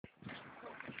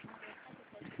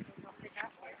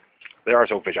There are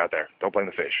soap fish out there. Don't blame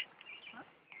the fish.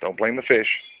 Don't blame the fish.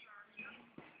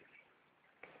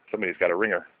 Somebody's got a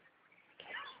ringer.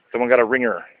 Someone got a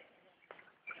ringer.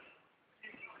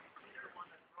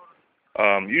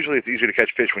 Usually it's easier to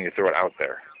catch fish when you throw it out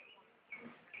there.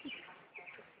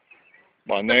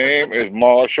 My name is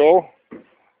Marshall.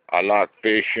 I like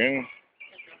fishing,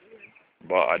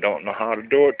 but I don't know how to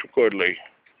do it too goodly.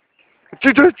 I'm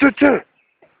trying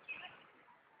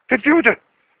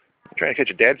to catch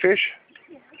a dead fish?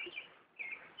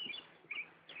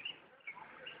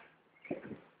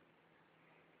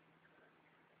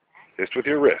 Just with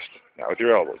your wrist, not with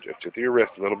your elbow, just with your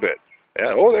wrist a little bit.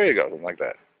 Yeah, oh, there you go, something like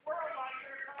that.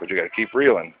 But you got to keep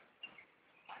reeling,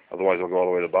 otherwise it'll go all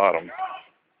the way to the bottom.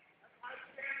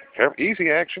 Careful, easy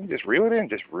action, just reel it in,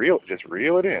 just reel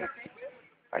it in.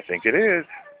 I think it is.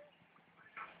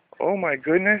 Oh my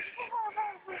goodness.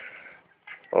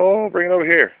 Oh, bring it over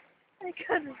here. I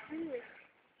gotta see it.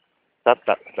 Stop.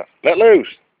 Let loose.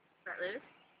 Let loose?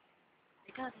 I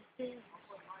gotta see it.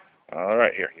 All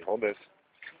right, here, you hold this.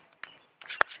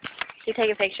 Can you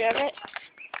take a picture of it?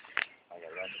 I got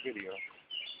it on the video.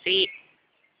 Sweet.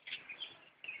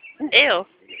 Ew.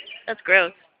 That's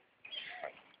gross.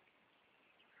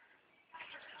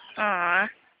 Aww.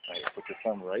 Put your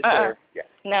thumb right there. Yeah.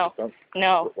 No.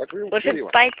 No. What if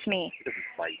it bites me? It doesn't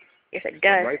bite. Yes, it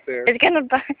does. Right there. It's gonna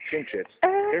bite. Pinch it.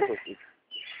 Careful. Put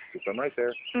your thumb right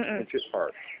there. Pinch it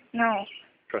hard. No.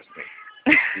 Trust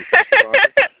me.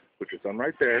 Put your thumb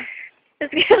right there.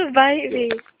 It's gonna bite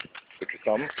me. Put your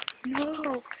thumb.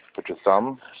 No. Put your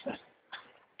thumb.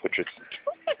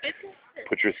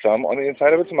 Put your thumb on the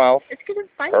inside of its mouth. It's gonna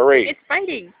bite. Hurry. It's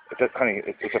biting. Honey,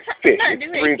 it's a fish. It's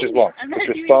 3 inches long. I'm Put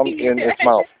not your thumb in its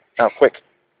mouth. Now, quick.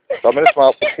 Thumb in its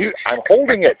mouth. I'm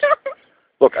holding it.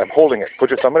 Look, I'm holding it. Put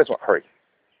your thumb in its mouth. Hurry.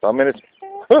 Thumb in its...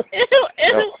 Huh. Ew,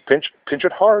 ew. No, pinch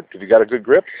it hard. Have you got a good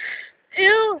grip?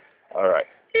 Ew. All right.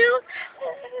 Ew.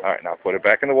 All right, now put it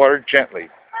back in the water gently.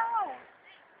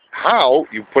 How?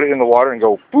 You put it in the water and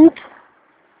go boop.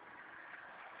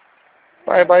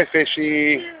 Bye-bye,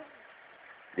 fishy.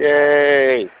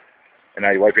 Yay. And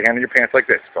now you wipe your hand in your pants like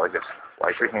this. Go like this.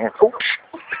 Wipe your hand. Oh.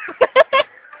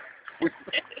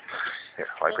 Here,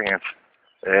 wipe your hands.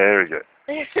 Very good.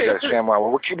 You got a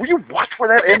ShamWow. Will you watch where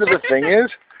that end of the thing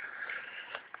is?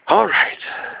 All right.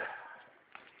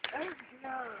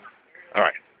 All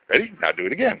right. Ready? Now do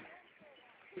it again.